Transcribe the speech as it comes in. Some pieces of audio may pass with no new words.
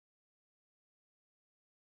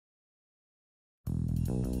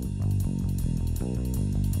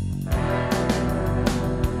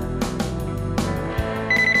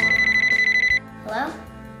Hello?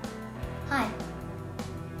 Hi.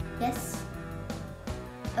 Yes?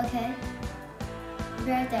 Okay. I'll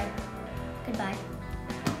be right there. Goodbye.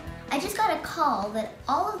 I just got a call that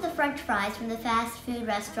all of the French fries from the fast food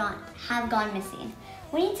restaurant have gone missing.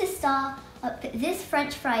 We need to stop this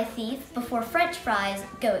French fry thief before French fries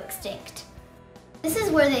go extinct. This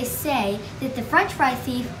is where they say that the French fry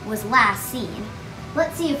thief was last seen.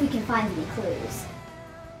 Let's see if we can find any clues.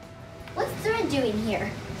 What's Thread doing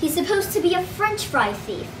here? He's supposed to be a French fry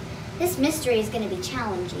thief. This mystery is going to be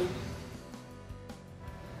challenging.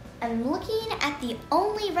 I'm looking at the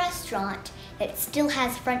only restaurant that still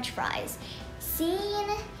has French fries, seeing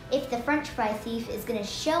if the French fry thief is going to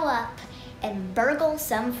show up and burgle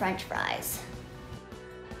some French fries.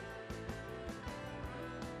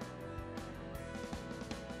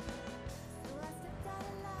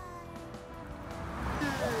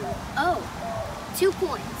 Oh, 2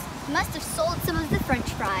 points. He must have sold some of the French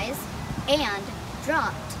fries and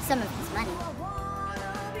dropped some of his money.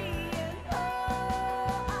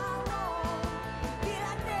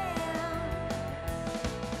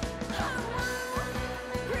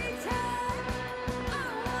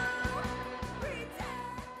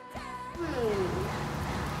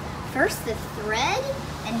 First the thread,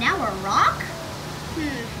 and now a rock?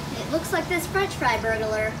 It looks like this French fry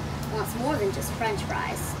burglar wants more than just French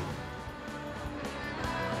fries.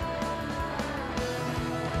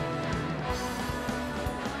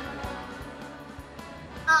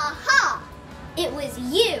 Aha! It was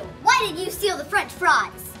you! Why did you steal the French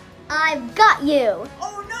fries? I've got you!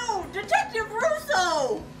 Oh no! Detective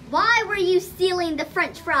Russo! Why were you stealing the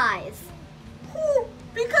French fries?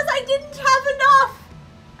 Because I didn't have enough!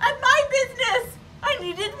 At my business, I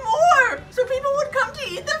needed more so people would come to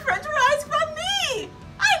eat the French fries from me!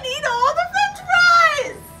 I need all the French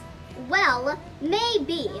fries! Well,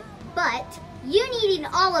 maybe, but you needing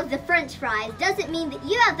all of the French fries doesn't mean that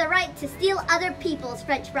you have the right to steal other people's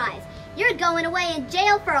French fries. You're going away in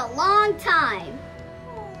jail for a long time.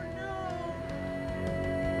 Oh no.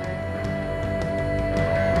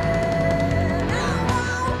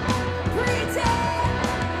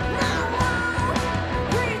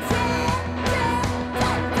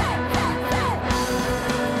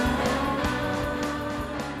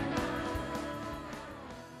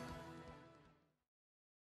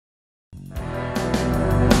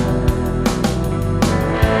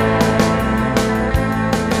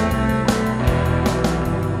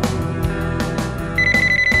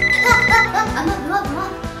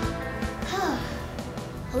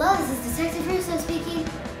 Hello, this is Detective Russo speaking.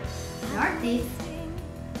 An art thief?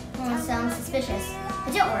 Sounds suspicious,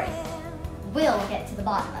 but don't worry. We'll get to the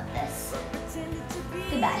bottom of this.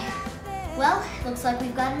 Goodbye. Well, looks like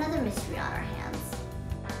we've got another mystery on our hands.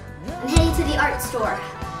 I'm heading to the art store.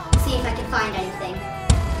 See if I can find anything.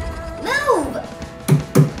 Move!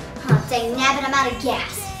 Oh, dang nabbit, I'm out of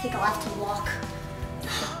gas. I think I'll have to walk.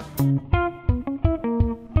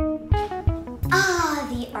 Ah,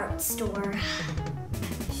 the art store.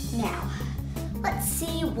 Now, let's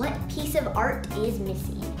see what piece of art is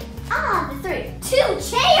missing. Ah, the 2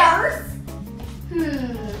 chairs!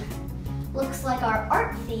 Looks like our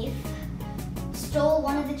art thief stole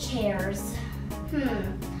one of the chairs.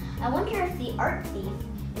 I wonder if the art thief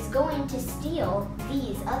is going to steal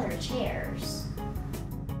these other chairs.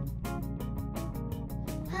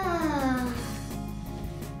 Ah,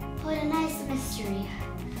 what a nice mystery.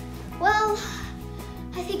 Well,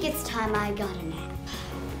 I think it's time I got a nap.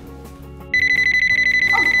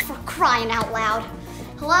 Oh, for crying out loud.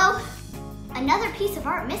 Hello? Another piece of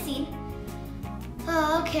art missing.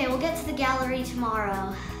 Oh, okay, we'll get to the gallery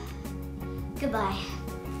tomorrow. Goodbye.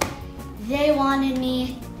 They wanted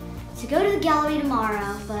me to go to the gallery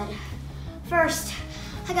tomorrow, but first,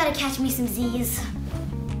 I gotta catch me some Z's.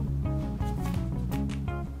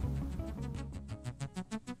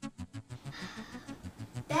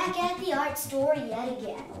 Back at the art store yet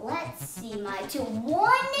again. Let's see my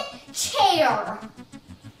 1 chair.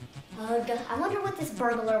 Ugh, I wonder what this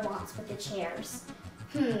burglar wants with the chairs.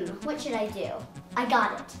 What should I do? I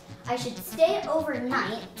got it. I should stay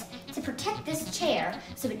overnight to protect this chair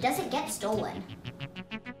so it doesn't get stolen.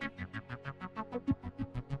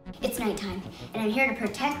 It's nighttime, and I'm here to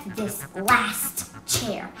protect this last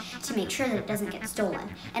chair to make sure that it doesn't get stolen.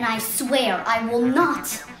 And I swear I will not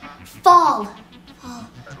fall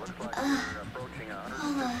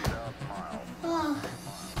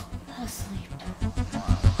asleep.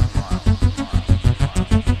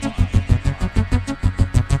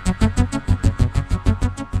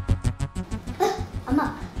 I'm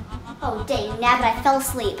up. Oh, Oh, dang, nabbit, I fell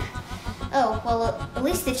asleep. Oh, well, at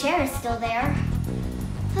least the chair is still there.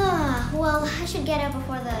 Well, I should get up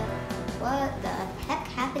before the... What the heck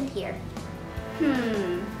happened here?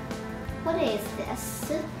 What is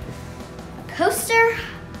this? A coaster?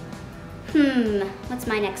 What's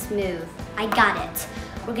my next move? I got it.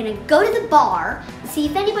 We're gonna go to the bar and see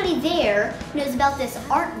if anybody there knows about this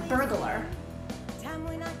art burglar.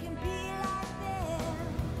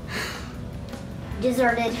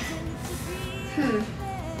 Deserted.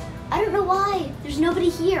 I don't know why. There's nobody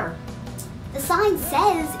here. The sign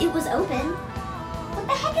says it was open. What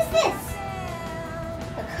the heck is this?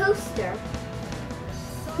 A coaster.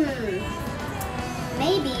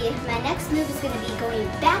 Maybe my next move is going to be going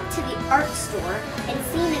back to the art store and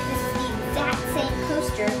seeing if this is the exact same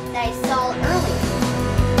coaster that I saw earlier.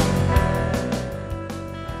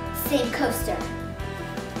 Same coaster.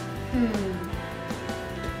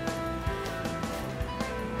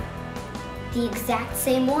 The exact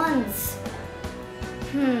same ones.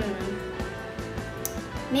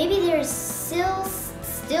 Maybe there's still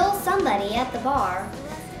somebody at the bar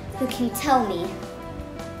who can tell me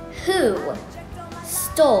who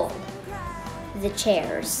stole the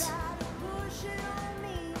chairs.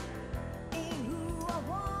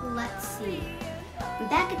 Let's see. I'm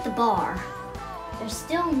back at the bar. There's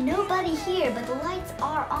still nobody here, but the lights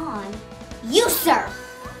are on. You, sir!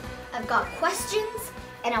 I've got questions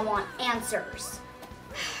and I want answers.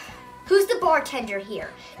 Who's the bartender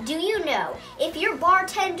here? Do you know if your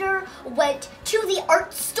bartender went to the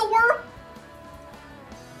art store?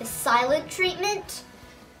 The silent treatment?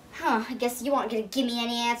 I guess you aren't gonna give me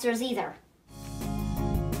any answers either.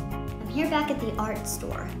 I'm here back at the art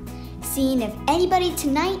store, seeing if anybody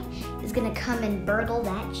tonight is gonna come and burgle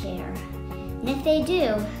that chair. And if they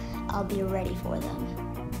do, I'll be ready for them.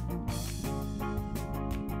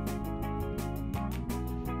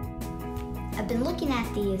 I've been looking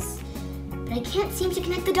at these, but I can't seem to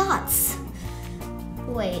connect the dots.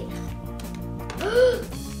 Wait.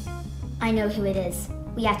 I know who it is.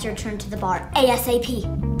 We have to return to the bar ASAP.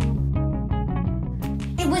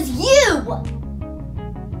 It was you!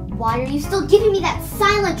 Why are you still giving me that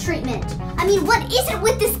silent treatment? I mean, what is it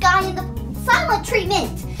with this guy and the silent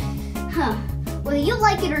treatment? Whether you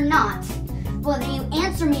like it or not, whether you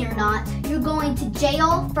answer me or not, you're going to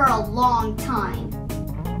jail for a long time.